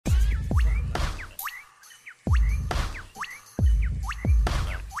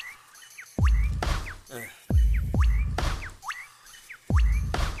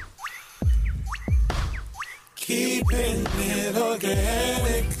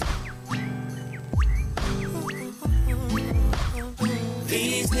organic.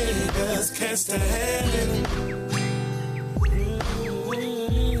 These niggas can't stand it.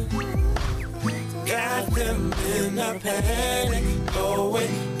 Got them in a panic.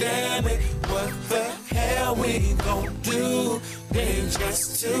 Going, damn it, what the hell we gon' do? They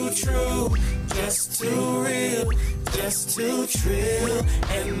just too true, just too real, just too trill,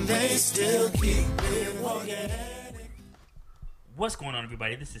 and they still keep it organic. What's going on,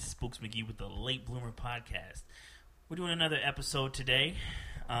 everybody? This is Spooks McGee with the Late Bloomer Podcast. We're doing another episode today.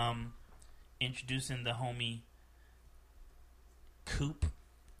 Introducing the homie Coop.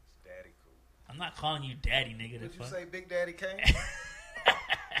 Daddy Coop. I'm not calling you Daddy, nigga. Did you say Big Daddy Kane?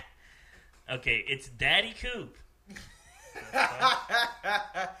 Okay, it's Daddy Coop.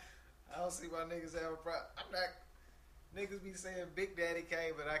 I don't see why niggas have a problem. I'm not. Niggas be saying Big Daddy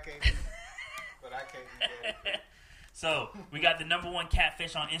Kane, but I can't. But I can't be Daddy Coop. So we got the number one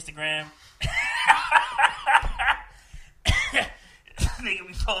catfish on Instagram. Nigga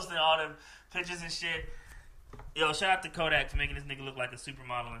be posting all them pictures and shit. Yo, shout out to Kodak for making this nigga look like a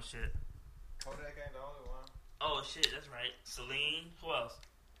supermodel and shit. Kodak ain't the only one. Oh shit, that's right. Celine, who else?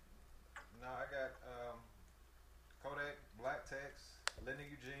 No, I got Kodak, Black Text, Linda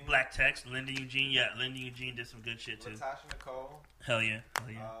Eugene. Black Text, Linda Eugene. Yeah, Linda Eugene did some good shit too. Latasha Nicole. Hell yeah,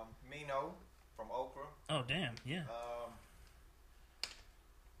 hell yeah. Mino from Okra. Oh damn, yeah.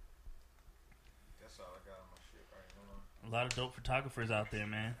 That's all I got on my shit right now. A lot of dope photographers out there,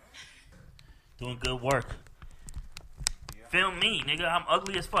 man. Doing good work. Yeah. Film me, nigga. I'm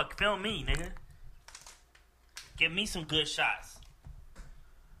ugly as fuck. Film me, nigga. Give me some good shots.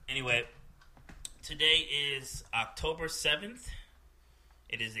 Anyway, today is October 7th.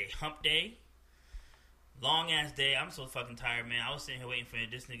 It is a hump day. Long ass day. I'm so fucking tired, man. I was sitting here waiting for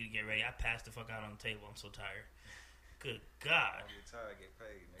this nigga to get ready. I passed the fuck out on the table. I'm so tired. Good God. When you're tired, get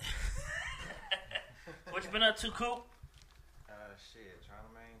paid, nigga. What you been up to, Coop? Shit, trying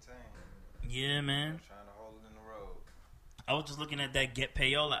to maintain. Yeah, man. Trying to hold it in the road. I was just looking at that Get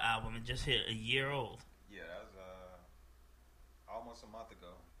Payola album. It just hit a year old. Yeah, that was almost a month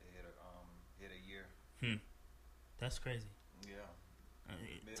ago. It hit a year. That's crazy. Yeah.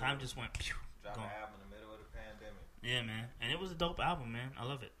 Time just went. Pew, Dropped gone. an album in the middle of the pandemic. Yeah, man. And it was a dope album, man. I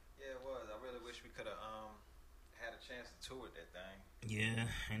love it. Yeah, it was. I really wish we could have had a chance to tour that thing. Yeah,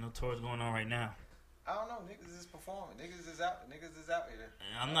 ain't no tours going on right now. I don't know. Niggas is performing. Niggas is out here.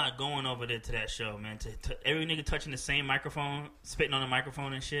 I'm not going over there to that show, man. To every nigga touching the same microphone, spitting on the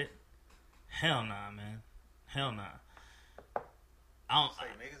microphone and shit. Hell nah, man. Hell nah.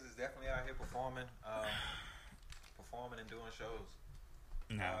 Niggas is definitely out here performing and doing shows.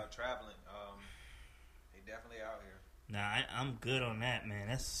 Nah. Traveling. They definitely out here. Nah, I'm good on that, man.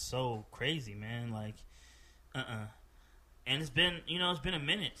 That's so crazy, man. Like, And it's been a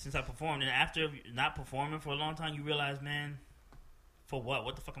minute since I performed. And after not performing for a long time, you realize, man, for what?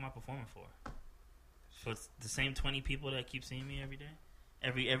 What the fuck am I performing for? For the same 20 people that keep seeing me every day?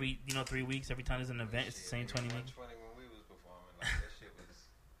 Every 3 weeks, every time there's an event, it's the same 20 niggas. 20 when we was performing, like that shit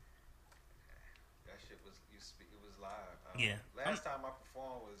was it was live. Yeah. Last time I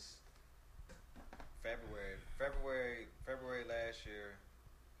performed was February last year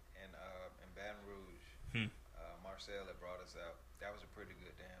in Baton Rouge. Marcel had brought us out. That was a pretty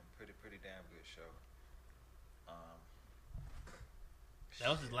damn good show. That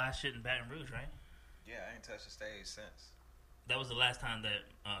was his last shit in Baton Rouge, right? Yeah, I ain't touched the stage since. That was the last time that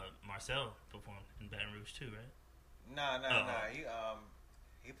Marcel performed in Baton Rouge too, right? Nah.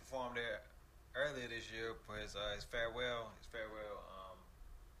 He performed there earlier this year for his farewell event.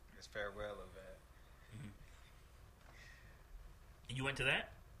 Mm-hmm. And you went to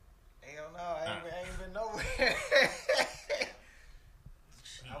that? Hell no, I ain't been nowhere.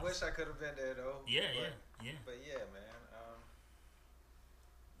 I wish I could have been there though. Yeah. But yeah, man.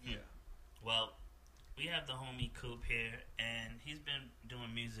 Yeah. Well, we have the homie Coop here, and he's been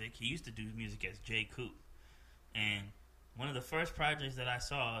doing music. He used to do music as J-Coop. And one of the first projects that I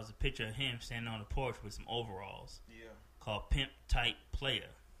saw was a picture of him standing on the porch with some overalls. Yeah. Called Pimp Type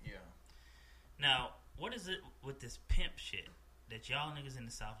Player. Yeah. Now, what is it with this pimp shit that y'all niggas in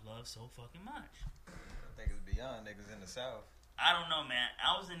the South love so fucking much? I think it's beyond niggas in the South. I don't know, man.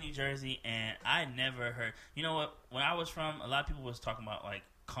 I was in New Jersey, and I never heard... You know what? When I was from, a lot of people was talking about, like,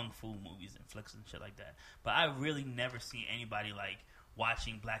 kung fu movies and flicks and shit like that. But I really never seen anybody, like,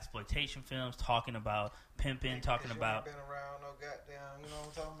 watching blaxploitation films, talking about pimping, talking about... You ain't been around no goddamn... You know what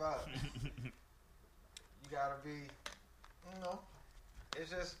I'm talking about? You gotta be... It's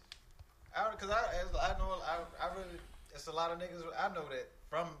just... Because I know... I really... It's a lot of niggas I know that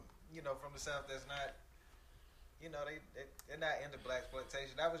from the South that's not... you know, they're not into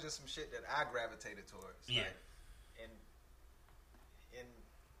blaxploitation. That was just some shit that I gravitated towards. Yeah. Like, and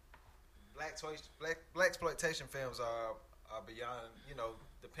blaxploitation films are beyond, you know,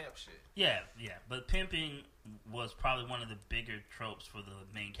 the pimp shit. Yeah. But pimping was probably one of the bigger tropes for the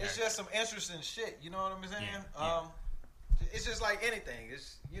main character. It's just some interesting shit. You know what I'm saying? Yeah. It's just like anything.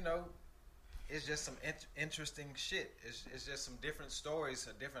 It's, you know, it's just some interesting shit. It's just some different stories,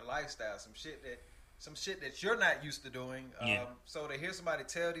 a different lifestyle, some shit that you're not used to doing. So to hear somebody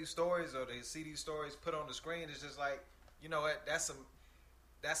tell these stories or to see these stories put on the screen, it's just like, you know what? That's some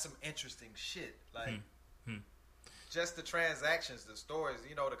interesting shit. Like just the transactions, the stories,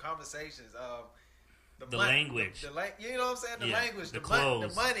 you know, the conversations, the language, you know what I'm saying? The language, the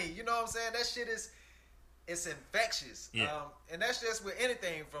money. You know what I'm saying? That shit is. It's infectious. Yeah. And that's just with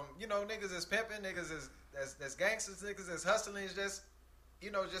anything from, you know, niggas is pimping, niggas is gangsters, niggas is hustling. It's just,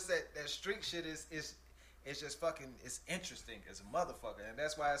 you know, just that street shit is just fucking, it's interesting as a motherfucker. And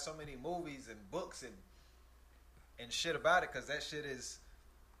that's why there's so many movies and books and shit about it, because that shit is,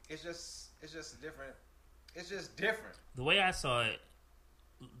 it's just different. It's just different. The way I saw it,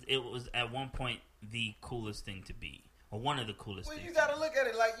 it was at one point the coolest thing to be, or one of the coolest things. Well, you gotta look at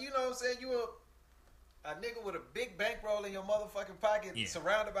it like, you know what I'm saying, you a nigga with a big bankroll in your motherfucking pocket,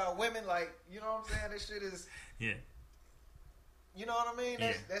 surrounded by women, like, you know what I'm saying? This shit is, you know what I mean?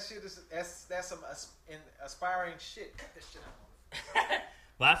 That shit is, that's some aspiring shit. Cut this shit out.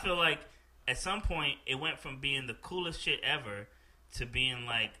 But I feel like at some point it went from being the coolest shit ever to being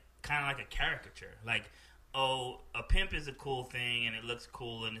like kind of like a caricature. Like, oh, a pimp is a cool thing and it looks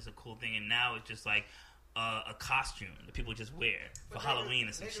cool and it's a cool thing, and now it's just like a costume that people just wear for Halloween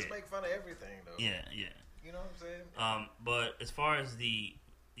and some shit. Niggas make fun of everything, though. Yeah. You know what I'm saying? But as far as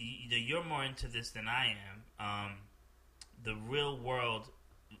you're more into this than I am. The real world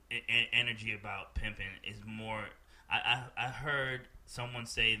energy about pimping is more. I heard someone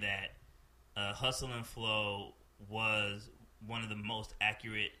say that Hustle and Flow was one of the most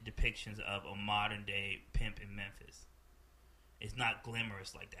accurate depictions of a modern day pimp in Memphis. It's not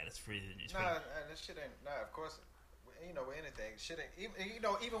glamorous like that. It's free. That shit ain't. Nah, of course. You know, with anything, shit ain't. Even, you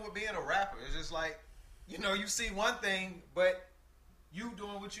know, even with being a rapper, it's just like, you know, you see one thing, but you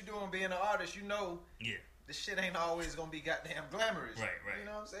doing what you doing, being an artist, you know. Yeah. This shit ain't always gonna be goddamn glamorous. Right. You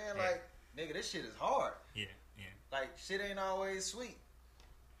know what I'm saying? Yeah. Like, nigga, this shit is hard. Yeah. Like, shit ain't always sweet.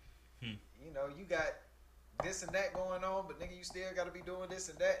 You know, you got this and that going on, but nigga, you still got to be doing this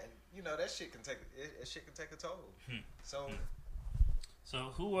and that, and you know that shit can take a toll. So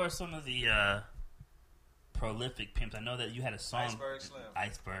who are some of the prolific pimps? I know that you had a song,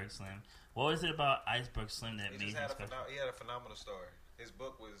 Iceberg Slim. What was it about Iceberg Slim that made him special? He had a phenomenal story. His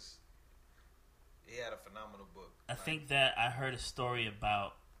book was. He had a phenomenal book. I think that I heard a story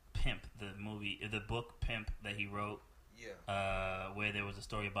about Pimp, the book Pimp that he wrote. Yeah. Where there was a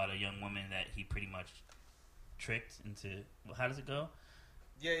story about a young woman that he pretty much tricked into. Well, how does it go?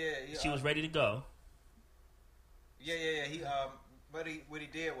 Yeah. She was ready to go. Yeah. He what he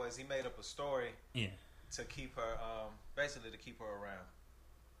did was he made up a story. Yeah. To keep her, basically to keep her around.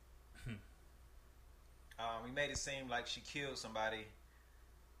 He made it seem like she killed somebody,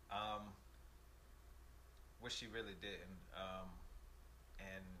 which she really didn't.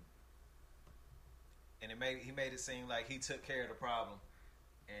 And he made it seem like he took care of the problem,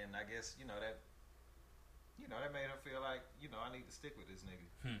 and I guess that made her feel like I need to stick with this nigga.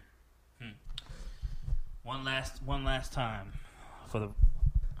 One last time for the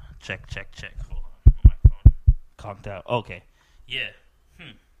check. Hold on, my phone conked out. Okay, yeah.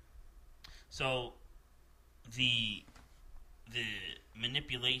 So the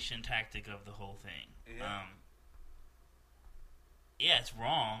manipulation tactic of the whole thing. Yeah, it's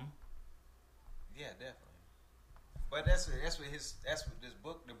wrong. Yeah, definitely. But that's what this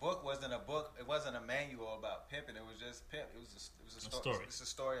book. The book wasn't a book. It wasn't a manual about pimping. It was just pimp. It was a story. It's a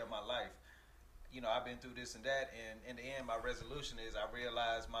story of my life. I've been through this and that, and in the end, my resolution is I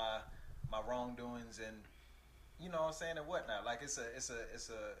realize my wrongdoings and what I'm saying and whatnot. Like it's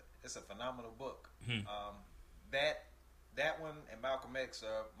a phenomenal book. That one and Malcolm X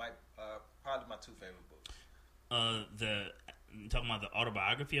are probably my two favorite books. Talking about the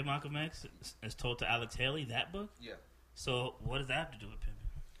autobiography of Malcolm X, as told to Alex Haley, that book? Yeah. So what does that have to do with pimping?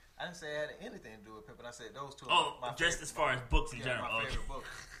 I didn't say it had anything to do with pimping. I said those two. Oh, are just favorite, as far as books in general. My favorite books.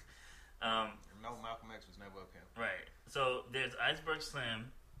 No, Malcolm X was never a pimp. Right. So there's Iceberg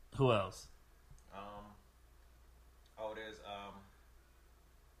Slim. Who else? There's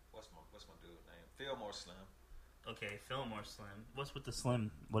what's my dude's name? Fillmore Slim. Okay, Fillmore Slim. What's with the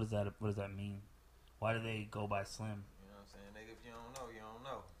Slim? What does that mean? Why do they go by Slim? You know what I'm saying? Nigga, if you don't know, you don't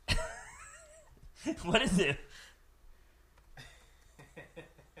know. What is it?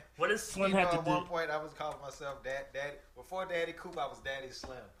 What does Slim have to do? At one point, I was calling myself Daddy. Before Daddy Coop, I was Daddy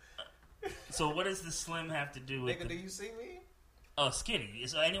Slim. So what does the Slim have to do with? Nigga, do you see me? Oh, skinny.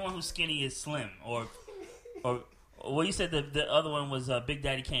 So anyone who's skinny is Slim, or well, you said the other one was Big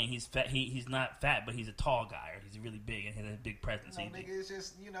Daddy Kane. He's fat. He's not fat, but he's a tall guy, or he's really big and has a big presence. No, nigga, it's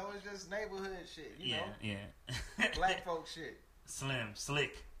just it's just neighborhood shit. You know, yeah. Black folk shit. Slim,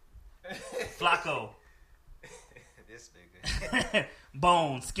 slick, Flacco. This nigga.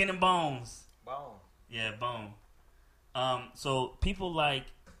 Bone, skin and bones. Bone. Yeah, bone. So people like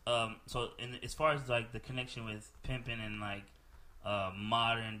as far as like the connection with pimping and like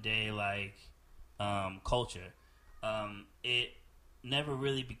modern day like culture, it never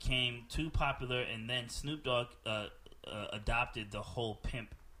really became too popular, and then Snoop Dogg adopted the whole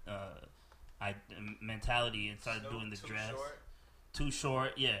pimp mentality and started doing the dress. Too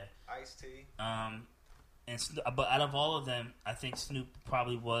short, yeah. Ice-T. But out of all of them, I think Snoop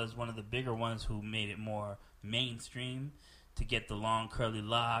probably was one of the bigger ones who made it more mainstream to get the long curly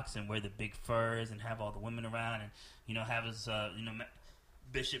locks and wear the big furs and have all the women around and have his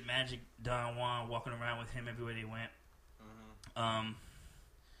Bishop Magic Don Juan walking around with him everywhere they went. Mm-hmm.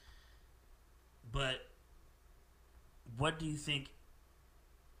 But what do you think?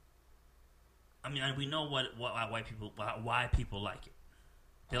 I mean, we know why people like it.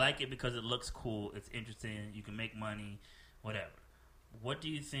 They like it because it looks cool, it's interesting, you can make money, whatever. What do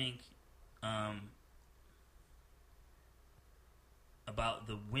you think about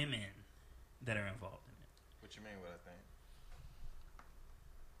the women that are involved in it? What you mean what I think?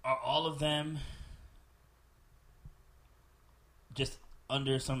 Are all of them just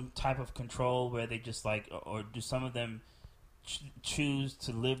under some type of control where they just like, or do some of them choose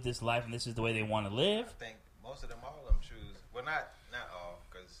to live this life and this is the way they want to live? I think most of them, all of them choose. Well, not all,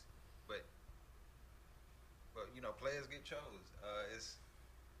 but players get chose. It's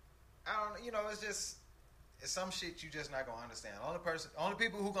some shit you just not gonna understand. Only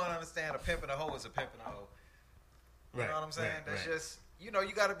people who gonna understand a pimp and a hoe is a pimp and a hoe. You know what I'm saying? That's just you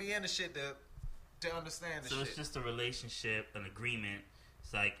gotta be in the shit to understand the shit. So it's just a relationship, an agreement.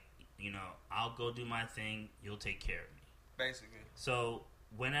 It's like I'll go do my thing, you'll take care of me. Basically. So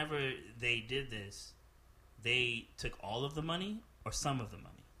whenever they did this, they took all of the money or some of the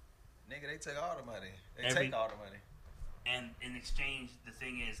money? Nigga, they took all the money. They take all the money. And in exchange, the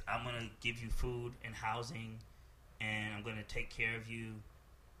thing is, I'm going to give you food and housing, and I'm going to take care of you.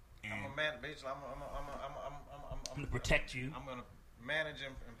 And I'm a man, bitch. I'm going to protect you. I'm going to manage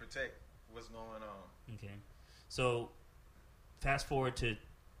and protect what's going on. Okay. So, fast forward to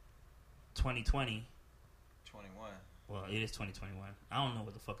 2020. 21. Well, it is 2021. I don't know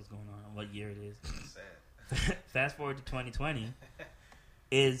what the fuck is going on, what year it is. Sad. Fast forward to 2020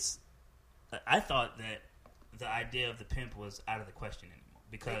 I thought that the idea of the pimp was out of the question anymore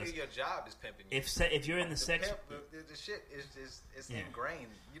because maybe your job is pimping you. If you're in the sex, pimp, the shit is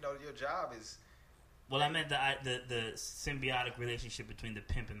ingrained. Your job is. Well, I meant the symbiotic relationship between the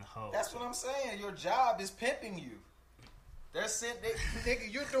pimp and the hoe. That's what I'm saying. Your job is pimping you.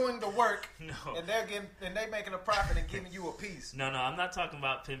 Nigga, you're doing the work, and they making a profit and giving you a piece. No, I'm not talking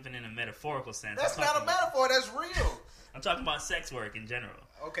about pimping in a metaphorical sense. That's not a metaphor. That's real. I'm talking about sex work in general.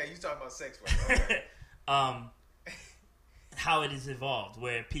 Okay, you talking about sex work. Okay. How it is evolved,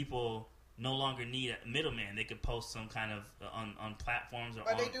 where people no longer need a middleman. They could post some kind of on platforms or.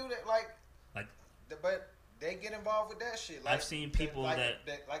 But they do that but they get involved with that shit. Like, I've seen people that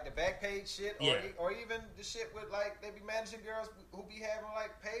like the back page shit, or even the shit with like they be managing girls who be having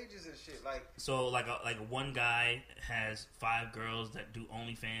like pages and shit. Like so, like one guy has 5 girls that do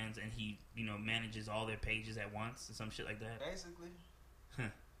OnlyFans, and he manages all their pages at once and some shit like that. Basically.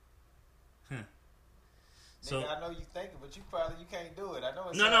 So nigga, I know you thinking, but you can't do it. I know.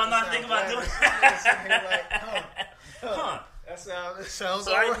 I'm not thinking about doing it. That sounds.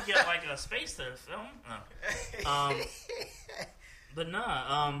 So I need to get like a space to film. But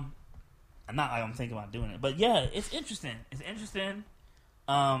I'm thinking about doing it. But yeah, it's interesting. It's interesting.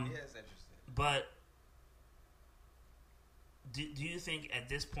 Yeah, it's interesting. But do you think at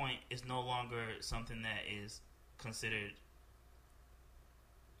this point it's no longer something that is considered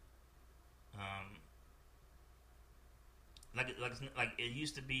like it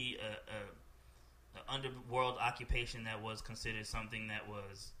used to be a underworld occupation that was considered something that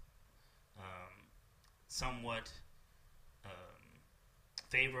was somewhat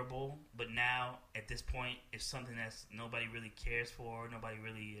favorable, but now at this point it's something that's nobody really cares for, nobody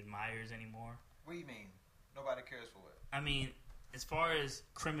really admires anymore? What do you mean? Nobody cares for it? I mean, as far as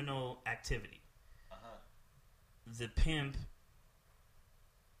criminal activity, the pimp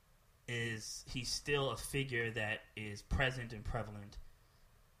he's still a figure that is present and prevalent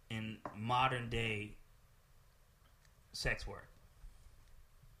in modern day sex work.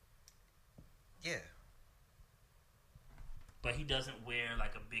 Yeah. But he doesn't wear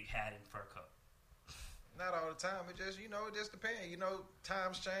like a big hat and fur coat. Not all the time. It just, it just depends.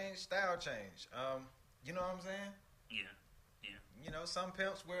 Times change, style change. You know what I'm saying? Yeah. Some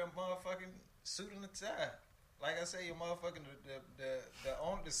pimps wear a motherfucking suit and a tie. Like I say, your motherfucking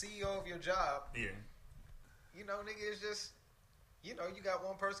the CEO of your job. Yeah. Nigga, it's just, you got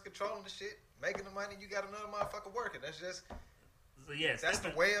one person controlling the shit, making the money. You got another motherfucker working. That's just, so yeah, that's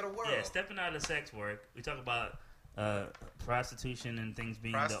the way of the world. Yeah, stepping out of sex work. We talk about prostitution and things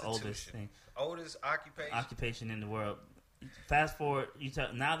being the oldest thing. Oldest occupation in the world. Fast forward,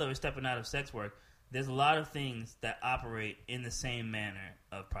 now that we're stepping out of sex work, there's a lot of things that operate in the same manner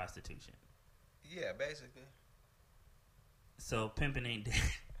of prostitution. Yeah, basically. So pimping ain't dead.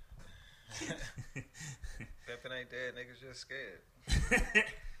 Pimping ain't dead. Niggas just scared.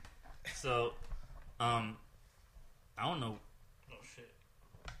 So, I don't know. Oh shit.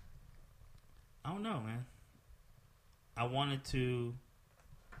 I don't know, man. I wanted to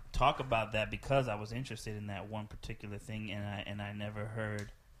talk about that because I was interested in that one particular thing, and I never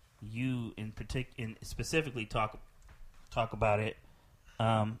heard you specifically talk about it.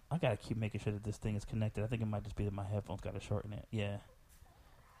 I gotta keep making sure that this thing is connected. I think it might just be that my headphones gotta shorten it. Yeah.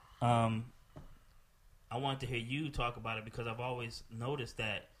 I wanted to hear you talk about it because I've always noticed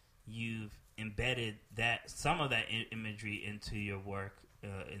that you've embedded some of that imagery into your work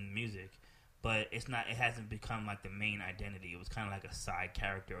in music, but it hasn't become like the main identity. It was kind of like a side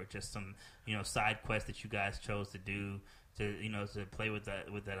character or just some side quest that you guys chose to do to play with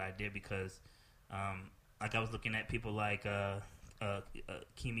that idea because like I was looking at people like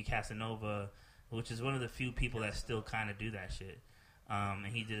Kimi Casanova, which is one of the few people that still kind of do that shit. And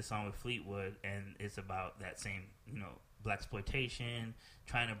he did a song with Fleetwood, and it's about that same, blaxploitation,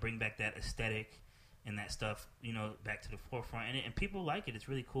 trying to bring back that aesthetic and that stuff, back to the forefront. And people like it. It's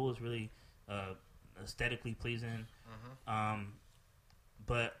really cool. It's really aesthetically pleasing. Mm-hmm.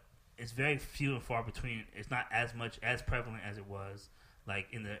 But it's very few and far between. It's not as prevalent as it was,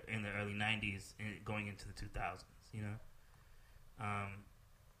 like in the early '90s, going into the 2000s.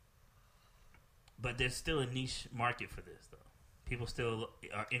 But there's still a niche market for this, though. People still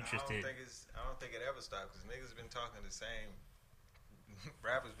are interested. I don't think it ever stops because niggas been talking the same.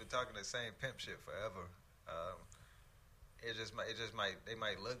 Rappers been talking the same pimp shit forever. They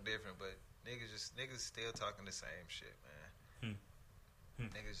might look different, but niggas still talking the same shit, man.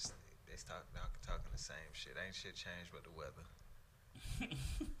 Niggas they talking the same shit. Ain't shit changed but the weather.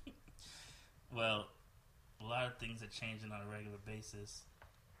 Well, a lot of things are changing on a regular basis.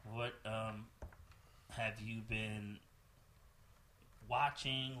 What have you been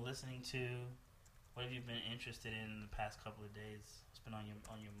watching, listening to? What have you been interested in the past couple of days? What's been on your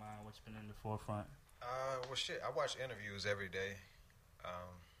mind? What's been in the forefront? Well, shit. I watch interviews every day.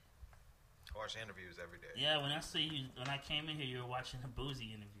 Yeah, when I came in here, you were watching a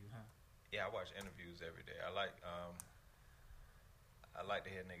Boozy interview, huh? Yeah, I watch interviews every day. I like to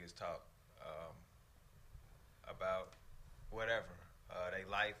hear niggas talk about whatever their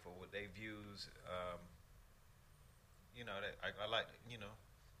life or what they views. That I like.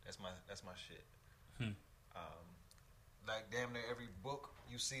 That's my shit. Like damn near every book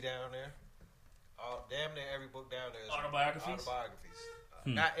you see down there. Damn near every book down there is autobiographies.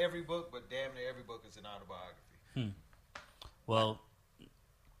 Not every book, but damn near every book is an autobiography. Well,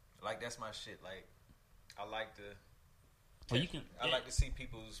 like that's my shit. Like I like to. Well, I like to see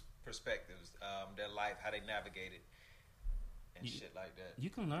people's perspectives, their life, how they navigate it, and shit like that. You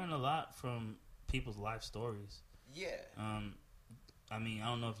can learn a lot from people's life stories. Yeah. I mean, I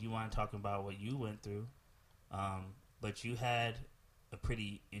don't know if you want to talk about what you went through, but you had a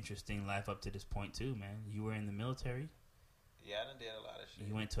pretty interesting life up to this point too, man. You were in the military. Yeah, I done did a lot of shit.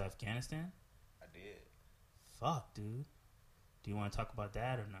 You went to Afghanistan? I did. Fuck, dude. Do you want to talk about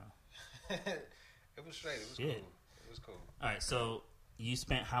that or no? It was straight. It was cool. It was cool. All right, so you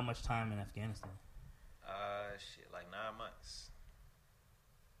spent how much time in Afghanistan? Like 9 months.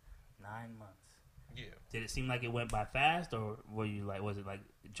 9 months. Yeah. Did it seem like it went by fast, or was it like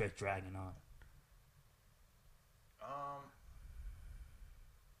just dragging on? I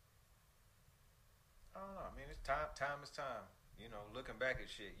don't know. I mean, it's time. Time is time. Looking back at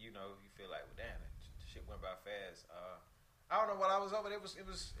shit, you feel like, well, damn, that shit went by fast. I don't know. While I was over there, it was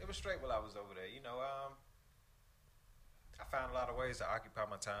straight. While I was over there, I found a lot of ways to occupy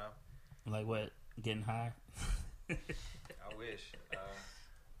my time. Like what? Getting high? I wish.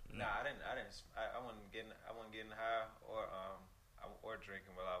 Nah, I didn't. I wasn't getting high or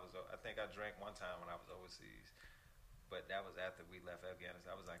drinking while I was. I think I drank one time when I was overseas, but that was after we left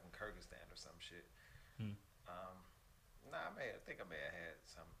Afghanistan. I was like in Kyrgyzstan or some shit. I think I may have had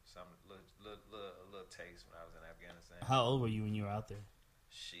some little taste when I was in Afghanistan. How old were you when you were out there?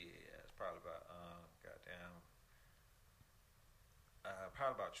 Shit, it's probably about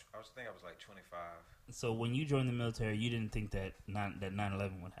I was like 25. So when you joined the military, you didn't think that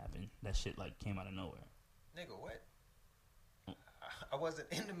 9/11 would happen. That shit like came out of nowhere. Nigga, what? I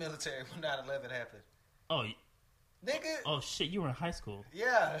wasn't in the military when 9/11 happened. Oh, nigga. Oh shit, you were in high school.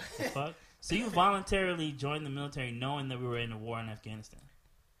 Yeah. The fuck? So you voluntarily joined the military knowing that we were in a war in Afghanistan?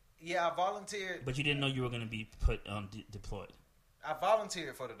 Yeah, I volunteered. But you didn't know you were going to be put deployed. I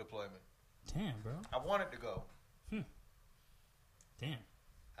volunteered for the deployment. Damn, bro. I wanted to go. Damn.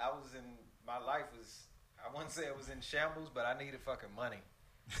 My life was, I wouldn't say it was in shambles, but I needed fucking money.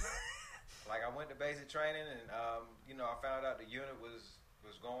 Like, I went to basic training and, I found out the unit was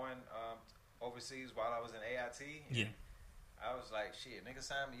going overseas while I was in AIT. Yeah. I was like, shit, nigga,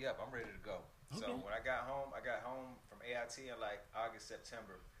 sign me up. I'm ready to go. Okay. So when I got home from AIT in like August,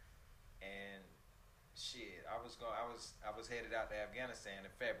 September. And shit, I was headed out to Afghanistan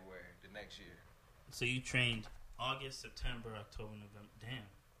in February the next year. So you trained August, September, October, November. Damn.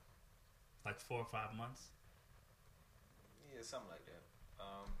 Like 4 or 5 months? Yeah, something like that.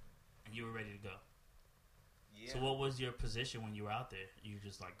 And you were ready to go? Yeah. So what was your position when you were out there? You were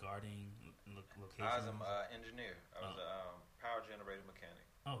just like guarding locations? I was an engineer. I was a power generator mechanic.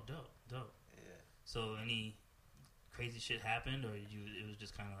 Oh, dope. Yeah. So any crazy shit happened, or it was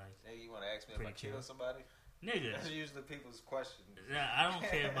just kind of like... Nigga, you want to ask me if I killed somebody? Nigga. That's usually people's question. Nah, I don't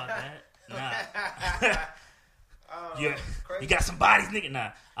care about that. Nah. You got some bodies, nigga.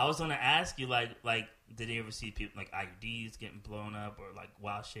 Nah, I was gonna ask you, like, did you ever see people like IUDs getting blown up, or like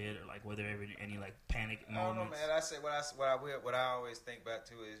wild shit, or like were there ever any like panic moments? I don't know, man. I say what I always think back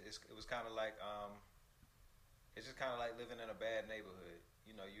to is it was kind of like it's just kind of like living in a bad neighborhood.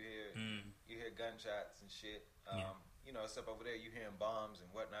 You know, you hear gunshots and shit. You know, stuff over there. You hearing bombs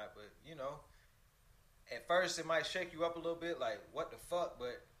and whatnot, but you know, at first it might shake you up a little bit, like what the fuck,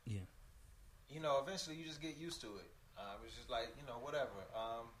 but yeah. You know, eventually you just get used to it. It's just like, you know, whatever.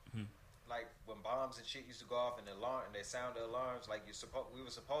 Like when bombs and shit used to go off and they sound the alarms, like we were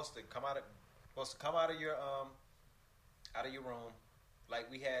supposed to come out of your room.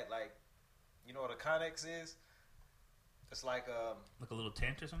 Like we had like, you know what a Connex is? It's like a little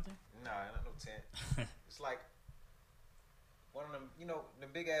tent or something? Nah, not no tent. It's like one of them, you know, the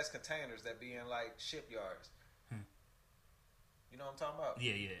big ass containers that be in like shipyards. You know what I'm talking about?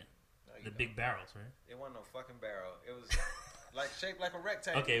 Yeah. The big barrels, right? It wasn't no fucking barrel. It was like shaped like a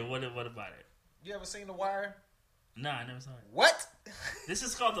rectangle. Okay, what about it? You ever seen The Wire? Nah, I never saw it. What? This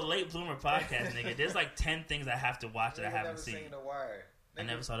is called the Late Bloomer Podcast, nigga. There's like 10 things I have to watch that I haven't seen. Never seen The Wire. I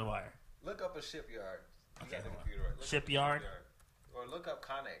never saw The Wire. Look up a shipyard. You okay, got the computer right. Shipyard? Or look up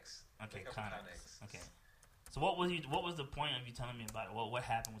Connex. Okay, Connex. Okay. So what was the point of you telling me about it? What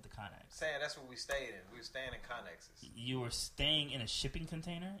happened with the Connex? Saying that's what we stayed in. We were staying in Connexes. You were staying in a shipping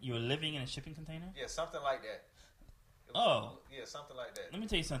container? You were living in a shipping container? Yeah, something like that. Yeah, something like that. Let me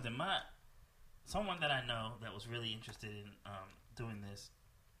tell you something. Someone that I know that was really interested in doing this,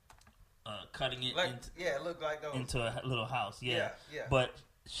 cutting it it looked like those. into a little house. Yeah. Yeah. But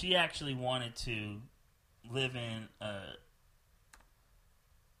she actually wanted to live in a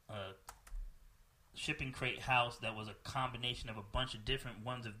shipping crate house that was a combination of a bunch of different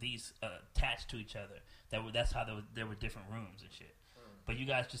ones of these attached to each other. That's how there were different rooms and shit. But you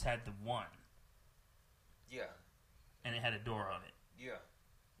guys just had the one. Yeah. And it had a door on it. Yeah.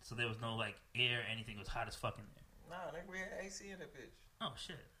 So there was no like air or anything. It was hot as fuck in there. Nah, I think we had AC in that bitch. Oh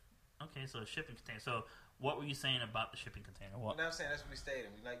shit. Okay, so a shipping container. So what were you saying about the shipping container? What? You know what I'm saying? That's what we stayed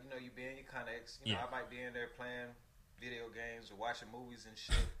in. Like, you know, you be in your Connex. You know, I might be in there playing video games or watching movies and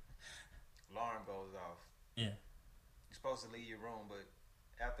shit. Alarm goes off. Yeah. You're supposed to leave your room, but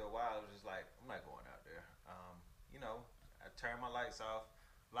after a while, it was just like, I'm not going out there. You know, I turn my lights off,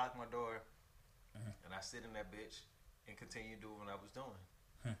 lock my door, and I sit in that bitch and continue doing what I was doing.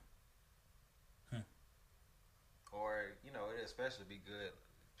 Or, you know, it'd especially be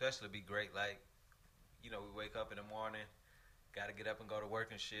great, like, you know, we wake up in the morning, got to get up and go to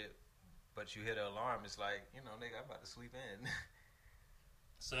work and shit, but you hit an alarm, it's like, you know, nigga, I'm about to sleep in.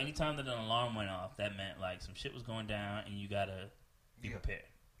 So anytime that an alarm went off, that meant like some shit was going down and you gotta be prepared.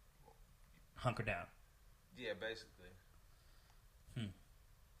 Hunker down. Yeah, basically.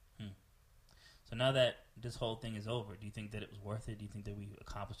 So now that this whole thing is over, do you think that it was worth it? Do you think that we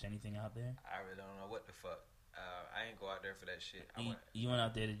accomplished anything out there? I really don't know what the fuck. I ain't go out there for that shit. You went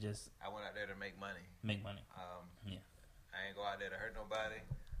out there to just... I went out there to make money. Make money. Yeah. I ain't go out there to hurt nobody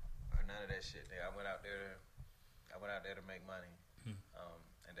or none of that shit. I went out there to I went out there to make money,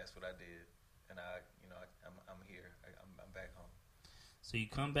 and that's what I did. And I'm here. I'm back home. So you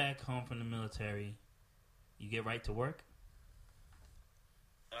come back home from the military, you get right to work,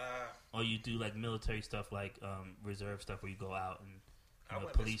 or you do like military stuff, like reserve stuff, where you go out and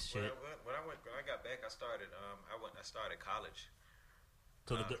police shit. When I got back, I started. I started college.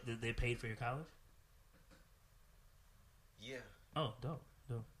 So they paid for your college? Yeah. Oh, dope.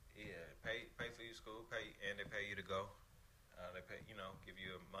 Yeah, pay for your school, and they pay you to go. They pay, give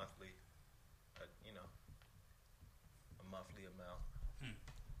you a monthly, a monthly amount.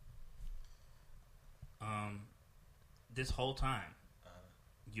 This whole time,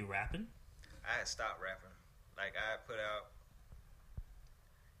 you rapping? I had stopped rapping. Like I had put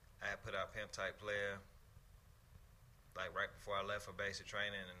out Pimp Type Player. Like right before I left for basic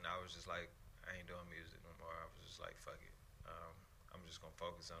training, and I was just like, I ain't doing music no more. I was just like, fuck it. I'm just gonna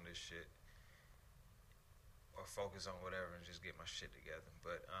focus on this shit, or focus on whatever, and just get my shit together.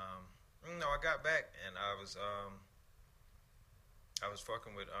 But I got back, and I was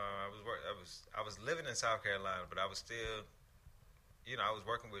fucking with. I was living in South Carolina, but I was still, I was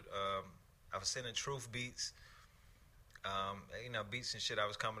working with. I was sending Truth beats. Beats and shit I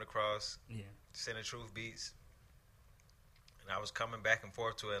was coming across. Yeah. Sending Truth beats. And I was coming back and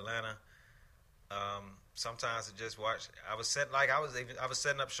forth to Atlanta. Sometimes to just watch. I was setting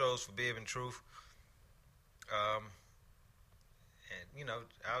up shows for Biv and Truth. And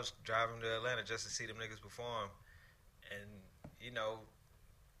I was driving to Atlanta just to see them niggas perform. And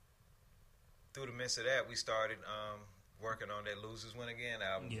through the midst of that, we started working on that Losers Win Again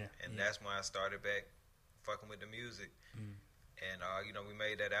album. Yeah, and that's when I started back fucking with the music. And we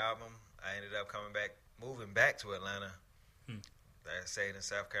made that album. I ended up moving back to Atlanta. I stayed in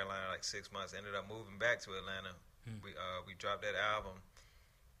South Carolina like 6 months. Ended up moving back to Atlanta. We dropped that album,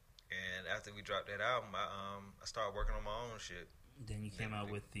 and after we dropped that album, I started working on my own shit. Then you came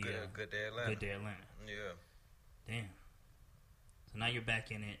out with the Good Day Atlanta. Good Day Atlanta. Yeah. Damn. So now you're back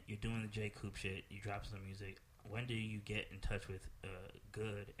in it. You're doing the J-Coop shit. You drop some music. When do you get in touch with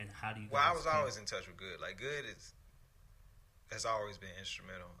Good, and how do you? Well, I was always in touch with Good. Like Good has always been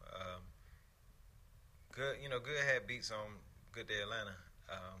instrumental. Good, Good had beats on Good Day Atlanta.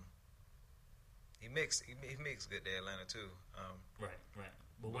 He mixed Good Day Atlanta too. Right.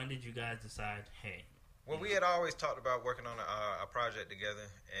 But when did you guys decide? Hey. Well, we had always talked about working on a project together,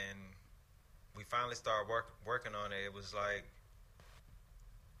 and we finally started working on it. It was like,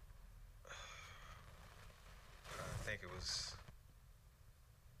 I think it was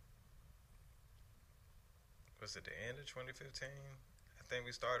it the end of 2015? I think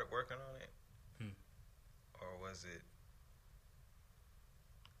we started working on it. Or was it?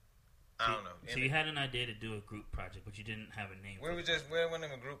 I don't know. So you had an idea to do a group project, but you didn't have a name. We went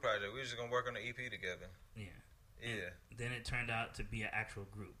in a group project. We were just gonna work on the EP together. Yeah. Yeah. And then it turned out to be an actual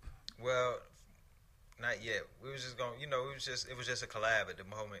group. Well, not yet. We was just going. It was just a collab at the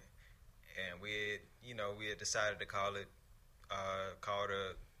moment, and we had decided to call the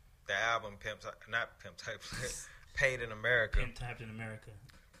album Paid in Amerikkka. Pimp Typed in Amerikkka.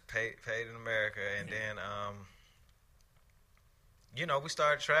 Paid in Amerikkka, and then we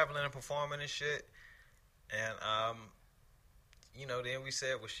started traveling and performing and shit, and then we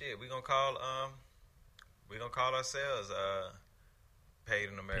said, well, shit, we gonna call ourselves Paid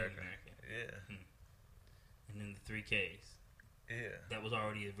in Amerikkka. Yeah. And then the 3Ks. Yeah. That was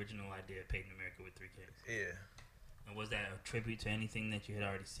already the original idea, Paid in Amerikkka with 3Ks. Yeah. And was that a tribute to anything that you had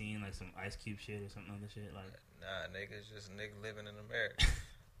already seen, like some Ice Cube shit or something other shit? Like, nah, nigga, it's just a nigga living in America.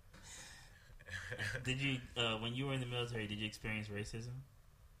 Did you, when you were in the military, did you experience racism?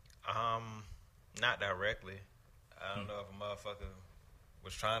 Not directly. I don't know if a motherfucker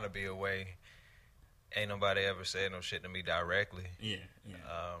was trying to be away. Ain't nobody ever said no shit to me directly. Yeah.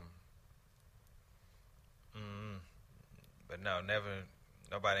 But no, never.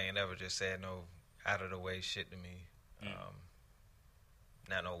 Nobody ain't ever just said no out of the way shit to me.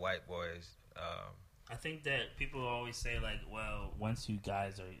 Not no white boys. I think that people always say like, well, once you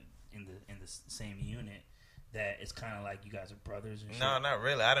guys are in the same unit, that it's kind of like you guys are brothers and shit. No, not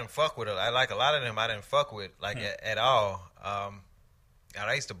really. I didn't fuck with it. I like a lot of them. I didn't fuck with at all. I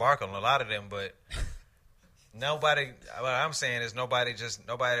used to bark on a lot of them, but nobody. What I'm saying is nobody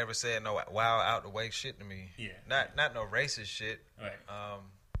ever said no wow out the way shit to me. Yeah. Not no racist shit. Right.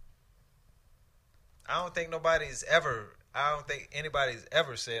 I don't think anybody's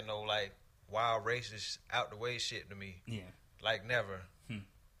ever said no like wild racist out the way shit to me. Yeah. Like never.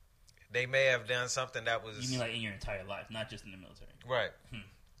 They may have done something that was. You mean like in your entire life, not just in the military? Right.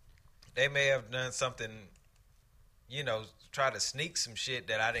 They may have done something, you know, try to sneak some shit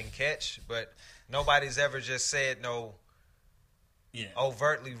that I didn't catch, but nobody's ever just said no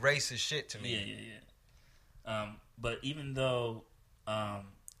overtly racist shit to me. Yeah. But even though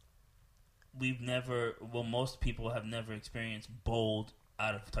most people have never experienced bold,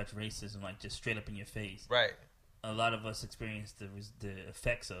 out of touch racism, like just straight up in your face. Right. A lot of us experience the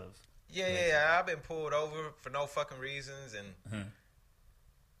effects of. Yeah. I've been pulled over for no fucking reasons, and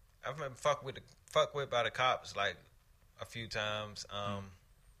I've been fucked with by the cops like a few times.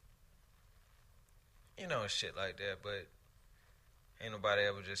 You know, shit like that. But ain't nobody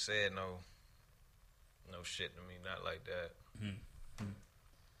ever just said no shit to me, not like that.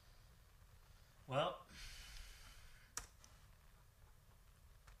 Well,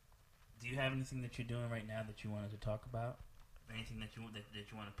 do you have anything that you're doing right now that you wanted to talk about? Anything that you want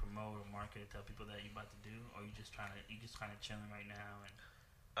to promote or market, or tell people that you're about to do, or you just kind of chilling right now and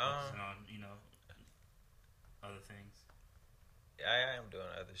focusing on other things? I am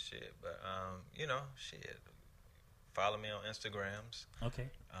doing other shit, but shit. Follow me on Instagrams. Okay.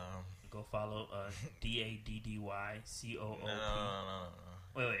 Go follow DADDYCOOP. No.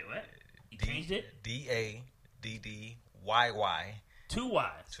 Wait, what? You changed it? DADDYY. 2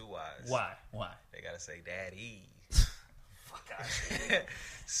 Y's. 2 Y's. Why? They gotta say daddy. Fuck out of here.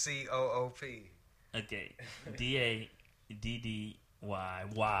 COOP. Okay. DADDYCOOP.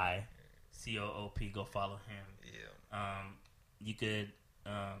 Go follow him. Yeah. You could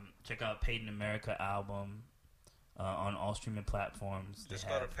check out Paid in America album on all streaming platforms. Just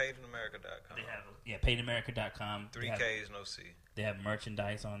go to paidinamerica.com. They have paidinamerica.com. 3Ks, no C. They have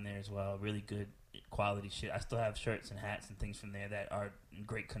merchandise on there as well. Really good quality shit. I still have shirts and hats and things from there that are in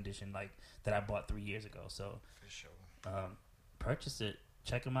great condition, like that I bought 3 years ago. So for sure, purchase it.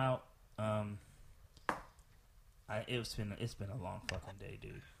 Check them out. It's been a long fucking day,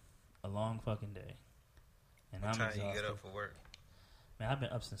 dude. A long fucking day. And what I'm time exhausted. You get up for work? Man, I've been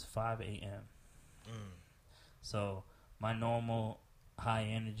up since 5 a.m. So my normal high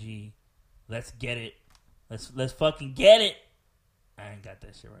energy, let's get it, let's fucking get it. I ain't got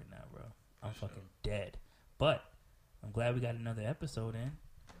that shit right now, bro. I'm fucking dead. But I'm glad we got another episode in,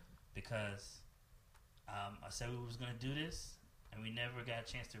 because I said we was gonna do this, and we never got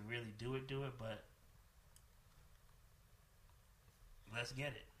a chance to really do it. But let's get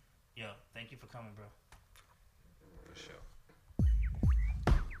it. Yo, thank you for coming, bro. For sure.